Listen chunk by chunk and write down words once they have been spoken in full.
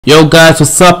Yo guys,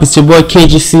 what's up? It's your boy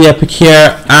KGCEpic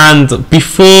here, and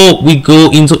before we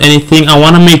go into anything, I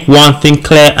want to make one thing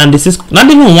clear, and this is not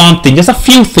even one thing, just a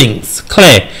few things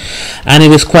clear, and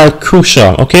it is quite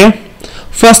crucial. Okay,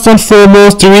 first and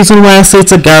foremost, the reason why I say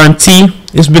it's a guarantee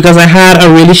is because I had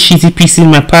a really shitty PC in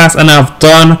my past, and I've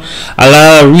done a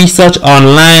lot of research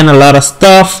online, a lot of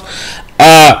stuff.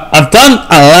 I've done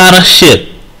a lot of shit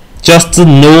just to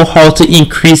know how to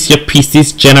increase your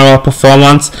PC's general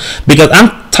performance, because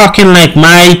I'm talking like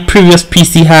my previous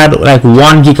PC had like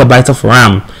 1 gigabyte of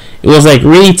RAM. It was like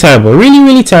really terrible,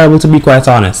 really terrible, to be quite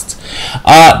honest.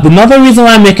 Another reason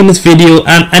why I'm making this video,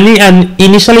 and I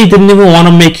initially didn't even want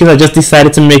to make it, I just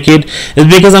decided to make it, is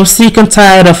because I'm sick and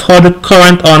tired of how the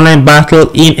current online battle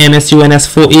in NSU and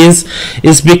S4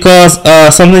 is because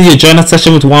sometimes you join a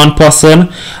session with one person,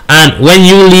 and when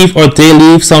you leave or they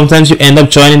leave, sometimes you end up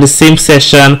joining the same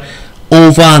session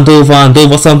over and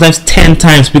over, sometimes 10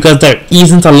 times, because there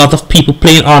isn't a lot of people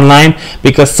playing online,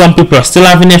 because some people are still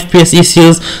having FPS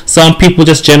issues, some people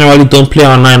just generally don't play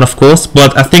online, of course,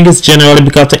 but I think it's generally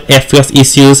because of FPS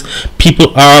issues.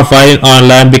 People are avoiding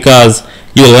online because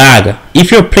you lag.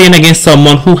 If you're playing against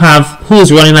someone who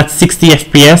is running at 60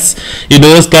 FPS, you know,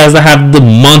 those guys that have the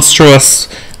monstrous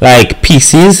like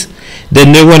PCs,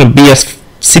 then they're going to be as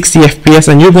 60 FPS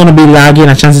and you're going to be lagging,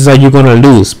 and chances are you're going to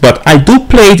lose. But I do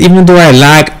play it even though I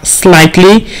lag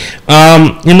slightly.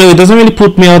 You know, it doesn't really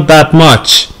put me out that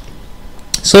much.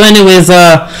 So anyways,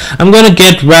 I'm going to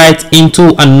get right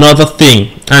into another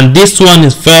thing, and this one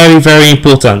is very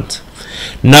important.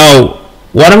 Now,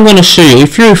 what I'm going to show you,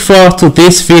 if you refer to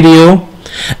this video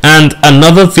and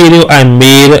another video I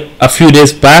made a few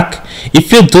days back,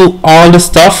 if you do all the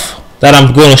stuff that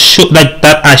I'm going to show,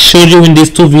 that I showed you in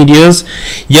these two videos,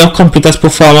 your computer's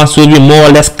performance will be more or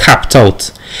less capped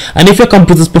out. And if your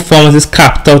computer's performance is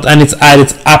capped out and it's at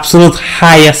its absolute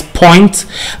highest point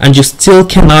and you still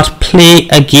cannot play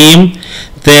a game,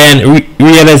 then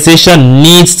realization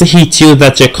needs to hit you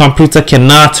that your computer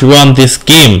cannot run this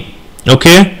game.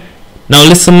 Okay, now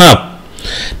listen up.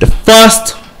 The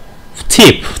first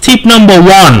tip number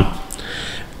 1,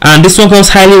 and this one was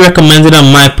highly recommended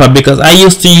on my part because I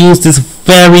used to use this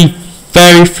very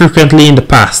frequently in the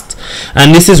past,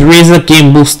 and this is Razer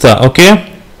Game Booster. Okay,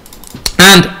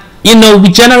 and you know,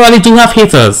 we generally do have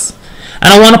haters,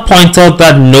 and I want to point out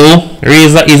that no,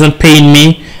 Razer isn't paying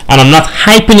me, and I'm not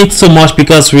hyping it so much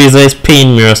because Razer is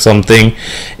paying me or something.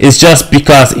 It's just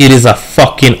because it is a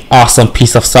fucking awesome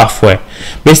piece of software.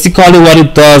 Basically what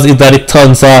it does is that it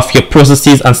turns off your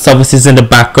processes and services in the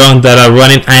background that are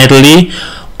running idly,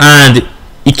 and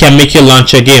it can make you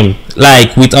launch a game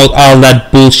like without all that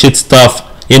bullshit stuff,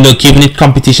 you know, giving it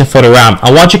competition for the RAM.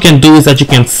 And what you can do is that you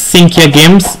can sync your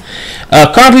games.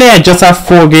 Currently I just have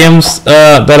 4 games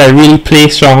that I really play: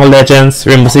 Stronghold Legends,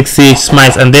 Rainbow Six Siege,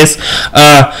 Smite, and this.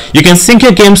 You can sync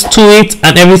your games to it,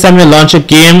 and every time you launch a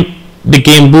game, the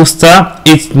Game Booster,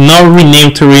 it's now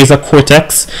renamed to Razer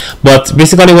Cortex, but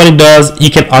basically what it does, you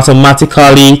can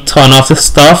automatically turn off the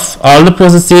stuff, all the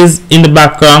processes in the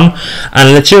background,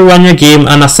 and let you run your game,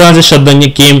 and as soon as you shut down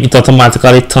your game, it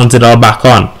automatically turns it all back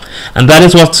on. And that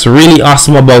is what's really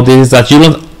awesome about this, is that you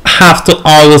don't have to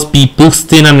always be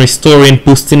boosting and restoring.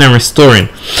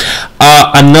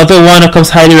 Another one that comes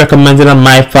highly recommended on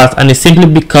my part, and it's simply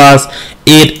because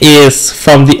it is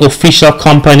from the official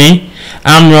company.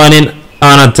 I'm running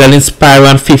on a Dell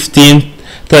Inspiron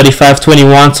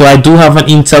 153521, so I do have an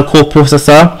Intel Core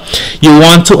processor. You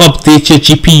want to update your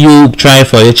GPU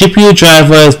driver. Your GPU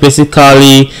driver is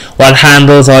basically what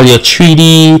handles all your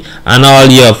 3D and all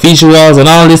your visuals and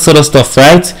all this sort of stuff,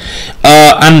 right?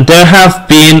 And there have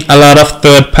been a lot of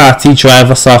third-party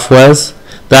driver softwares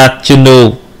that, you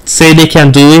know, say they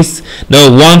can do it. Now,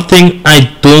 one thing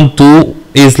I don't do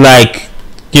is like,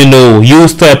 you know,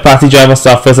 use third-party driver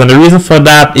software, and the reason for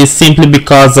that is simply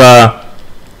because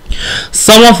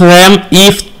some of them,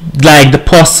 if like the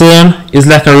person is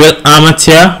like a real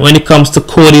amateur when it comes to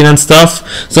coding and stuff,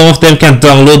 some of them can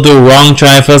download the wrong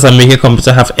drivers and make your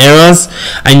computer have errors,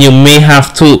 and you may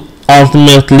have to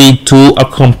ultimately do a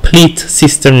complete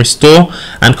system restore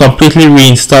and completely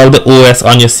reinstall the OS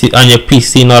on your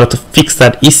PC in order to fix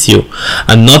that issue.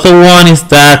 Another one is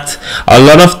that a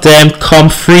lot of them come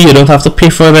free, you don't have to pay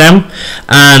for them,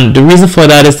 and the reason for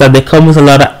that is that they come with a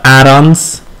lot of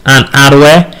add-ons and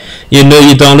adware. You know,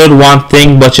 you download one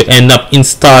thing but you end up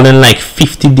installing like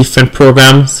 50 different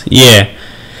programs. Yeah,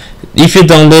 if you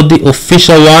download the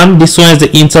official one, this one is the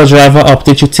Intel Driver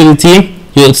Update Utility.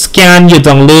 You scan, you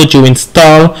download, you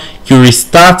install, you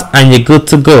restart, and you're good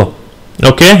to go.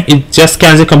 Okay, it just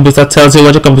scans your computer, tells you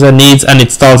what your computer needs, and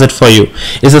installs it for you.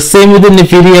 It's the same with the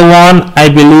NVIDIA one, I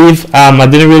believe. I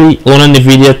didn't really own a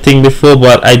NVIDIA thing before,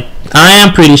 but I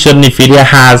am pretty sure NVIDIA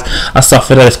has a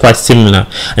software that is quite similar.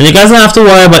 And you guys don't have to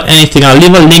worry about anything. I'll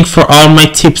leave a link for all my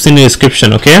tips in the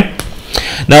description, okay?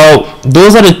 Now,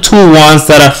 those are the two ones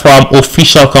that are from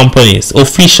official companies.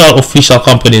 Official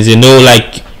companies, you know,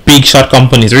 like big shot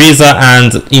companies, Razer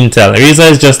and Intel.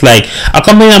 Razer is just like a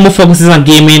company that more focuses on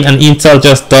gaming, and Intel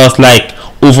just does like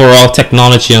overall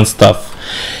technology and stuff.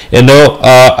 You know,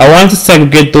 I wanted to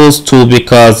segregate those two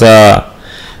because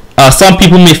some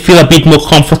people may feel a bit more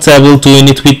comfortable doing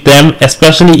it with them,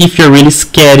 especially if you're really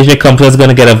scared if your computer is going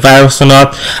to get a virus or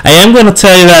not. I am going to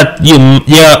tell you that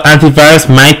your antivirus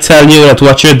might tell you that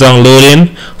what you're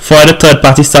downloading for the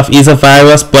third-party stuff is a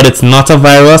virus, but it's not a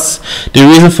virus. The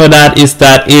reason for that is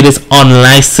that it is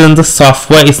unlicensed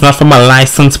software. It's not from a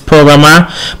licensed programmer,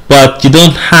 but you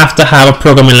don't have to have a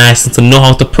programming license to know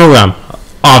how to program.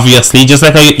 Obviously, just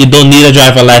like you don't need a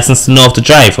driver license to know how to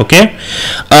drive, okay?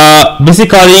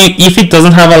 Basically, if it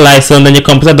doesn't have a license, then your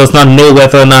computer does not know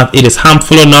whether or not it is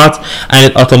harmful or not,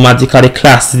 and it automatically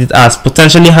classes it as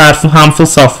potentially harmful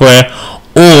software,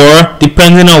 or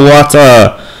depending on what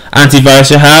antivirus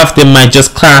you have, they might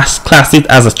just class it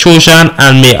as a Trojan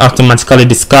and may automatically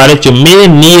discard it. You may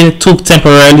need to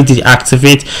temporarily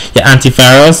deactivate your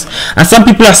antivirus, and some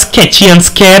people are sketchy and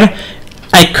scared.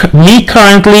 Me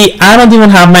currently, I don't even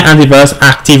have my antivirus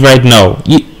active right now.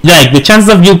 Like the chances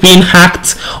of you being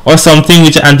hacked or something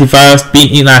with your antivirus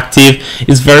being inactive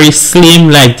is very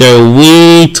slim. Like there are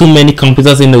way too many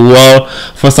computers in the world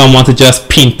for someone to just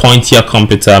pinpoint your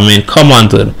computer. I mean, come on,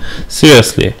 dude,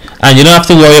 seriously. And you don't have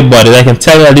to worry about it. I can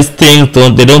tell you that these things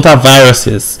don't have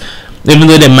viruses, even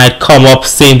though they might come up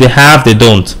saying they have. They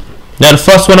don't. Now the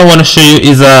first one I want to show you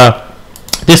is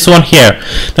this one here.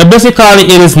 Now basically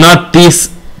it is not this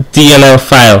DLL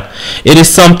file, it is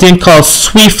something called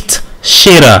Swift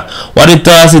Shader. What it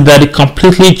does is that it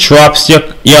completely drops the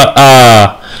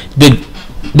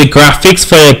graphics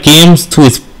for your games to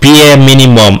its bare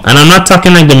minimum, and I'm not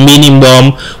talking like the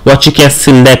minimum what you can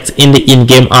select in the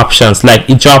in-game options. Like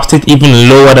it drops it even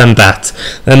lower than that,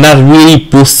 and that really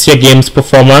boosts your game's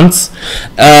performance.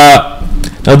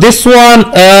 Now this one,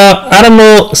 I don't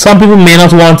know, some people may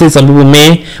not want it, some people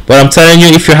may, but I'm telling you,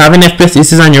 if you're having FPS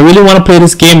issues and you really want to play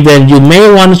this game, then you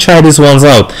may want to try these ones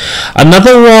out.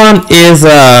 Another one is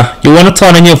you want to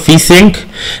turn on your Vsync.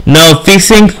 Now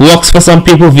Vsync works for some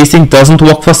people, Vsync doesn't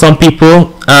work for some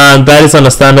people, and that is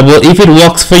understandable. If it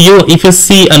works for you, if you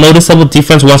see a noticeable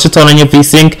difference once you turn on your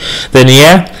Vsync, then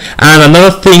yeah. And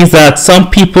another thing is that some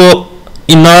people,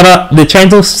 they're trying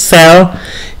to sell,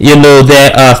 you know,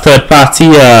 their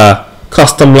third-party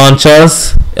custom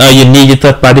launchers. You need your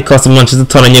third-party custom launchers to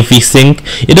turn on your Vsync.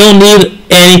 You don't need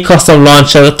any custom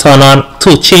launcher to turn on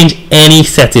to change any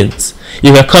settings.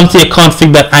 You can come to your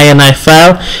config.ini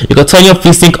file. You can turn your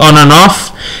Vsync on and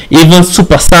off. Even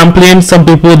super sampling. Some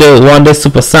people, they want the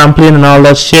super sampling and all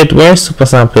that shit. Where's super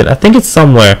sampling? I think it's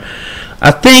somewhere.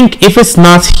 I think if it's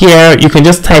not here, you can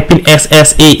just type in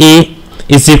SSAA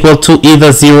is equal to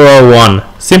either 0 or 1.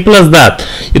 Simple as that.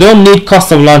 You don't need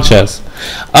custom launchers.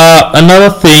 Another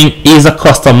thing is a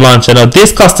custom launcher. Now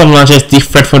this custom launcher is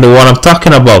different from the one I'm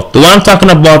talking about. The one I'm talking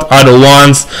about are the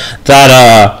ones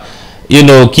that you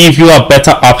know, give you a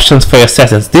better options for your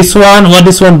settings. This one, what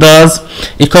this one does,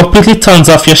 it completely turns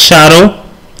off your shadow.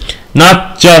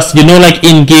 Not just, you know, like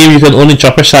in game you can only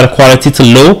drop your shadow quality to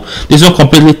low. This one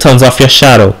completely turns off your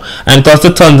shadow, and it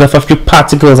also turns off a few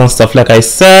particles and stuff. Like I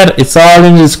said, it's all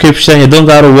in the description. You don't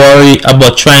gotta worry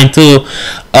about trying to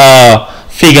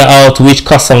figure out which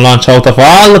custom launcher out of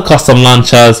all the custom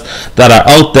launchers that are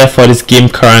out there for this game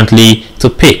currently to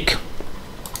pick.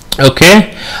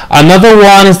 Okay, another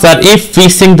one is that if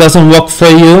Vsync doesn't work for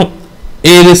you,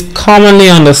 it is commonly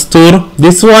understood.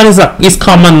 This one is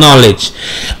common knowledge.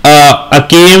 A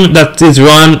game that is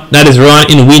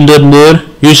run in windowed mode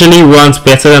usually runs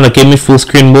better than a game in full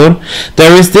screen mode.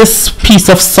 There is this piece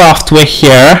of software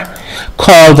here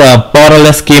called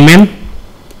Borderless Gaming.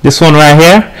 This one right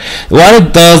here. What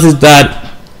it does is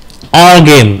that all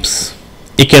games,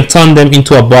 you can turn them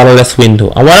into a borderless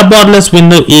window. And what a borderless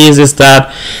window is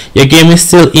that your game is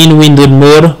still in windowed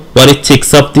mode, but it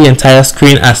takes up the entire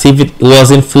screen as if it was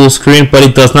in full screen, but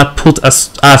it does not put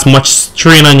as much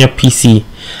strain on your PC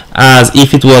as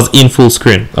if it was in full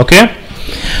screen. Okay,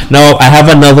 now I have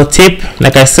another tip.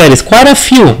 Like I said, it's quite a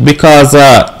few, because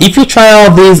if you try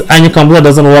all these and your computer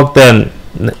doesn't work, then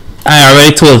I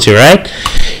already told you, right?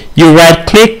 you right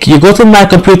click, you go to my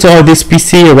computer or this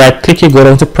PC, you right click, you go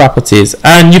down to properties,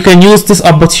 and you can use this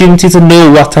opportunity to know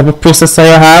what type of processor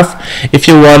you have. If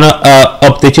you want to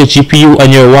update your GPU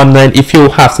and your 1.9, if you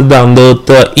have to download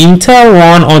the Intel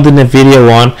one or the Nvidia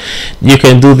one, you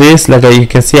can do this. Like you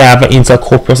can see, I have an Intel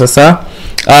Core processor.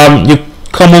 You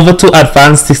come over to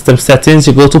advanced system settings,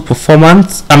 you go to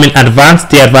performance,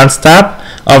 the advanced tab.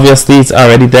 Obviously it's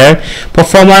already there.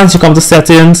 Performance, you come to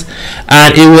settings,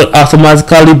 and it will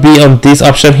automatically be on this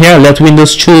option here. Let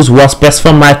Windows choose what's best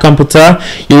for my computer.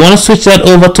 You want to switch that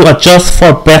over to adjust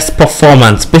for best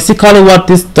performance. Basically what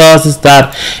this does is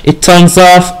that it turns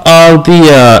off all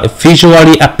the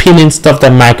visually appealing stuff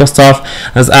that Microsoft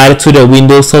has added to the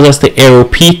Windows, such as the arrow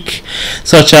peak,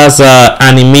 such as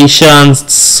animations,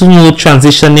 smooth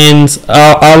transitionings,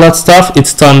 all that stuff.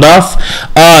 It's turned off.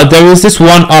 There is this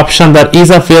one option that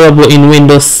is available in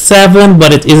Windows 7,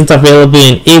 but it isn't available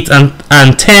in 8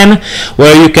 and 10,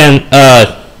 where you can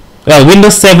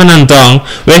Windows 7 and down,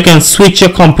 where you can switch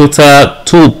your computer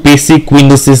to basic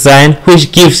Windows design,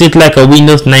 which gives it like a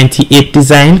Windows 98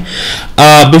 design.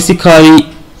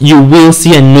 Basically you will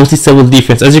see a noticeable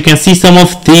difference. As you can see, some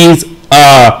of these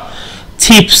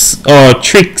tips or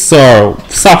tricks or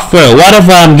software,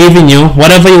 whatever I'm giving you,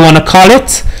 whatever you want to call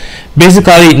it,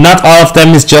 basically not all of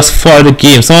them is just for the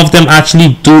game. Some of them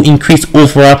actually do increase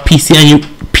overall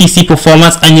PC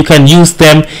performance, and you can use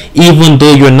them even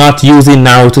though you're not using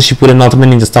Naruto Shippuden Ultimate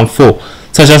Ninja Storm 4,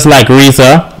 such as like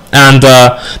Razer and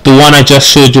the one I just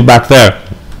showed you back there.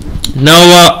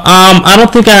 Now I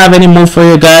don't think I have any more for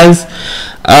you guys.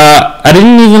 I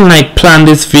didn't even like plan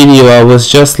this video. I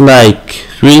was just like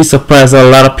really surprised that a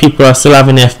lot of people are still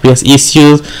having FPS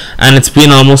issues, and it's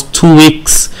been almost 2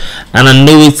 weeks, and I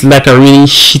know it's like a really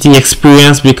shitty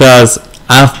experience because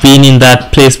I've been in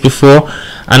that place before,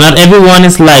 and not everyone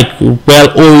is like well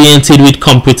oriented with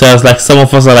computers. Like some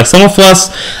of us,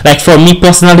 like for me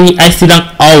personally, I sit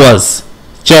down hours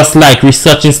just like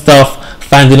researching stuff,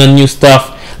 finding a new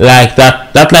stuff, like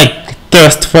that like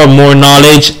thirst for more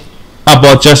knowledge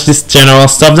about just this general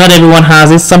stuff. Not everyone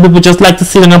has it. Some people just like to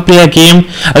sit and play a game.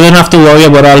 I don't have to worry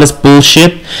about all this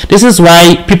bullshit. This is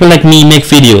why people like me make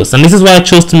videos, and this is why I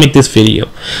chose to make this video.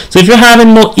 So if you're having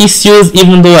more issues,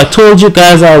 even though I told you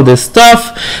guys all this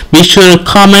stuff, be sure to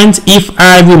comment if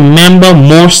I remember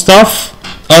more stuff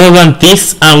other than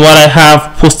this and what I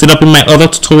have posted up in my other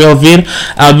tutorial vid.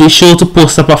 I'll be sure to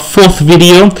post up a 4th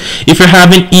video. If you're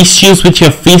having issues with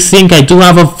your Vsync, I do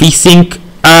have a Vsync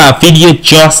video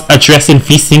just addressing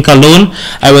Vsync alone.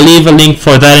 I will leave a link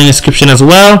for that in the description as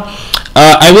well.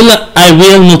 I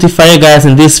will notify you guys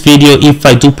in this video if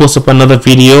I do post up another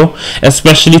video,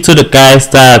 especially to the guys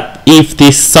that if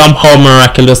this somehow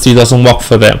miraculously doesn't work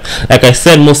for them. Like I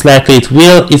said, most likely it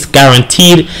will. It's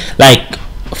guaranteed. Like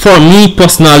for me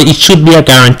personally, it should be a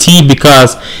guarantee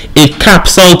because it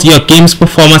caps out your game's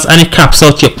performance and it caps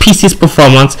out your PC's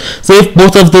performance. So if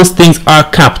both of those things are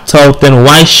capped out, then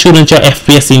why shouldn't your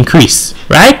FPS increase,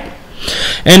 right?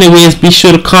 Anyways, be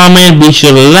sure to comment, be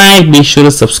sure to like, be sure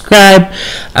to subscribe,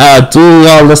 do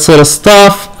all that sort of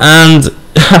stuff. And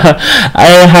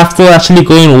I have to actually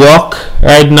go and walk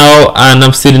right now, and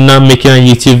I'm still not making a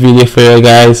YouTube video for you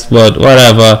guys, but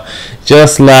whatever.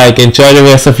 Just like enjoy the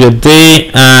rest of your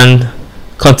day and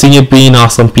continue being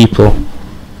awesome people.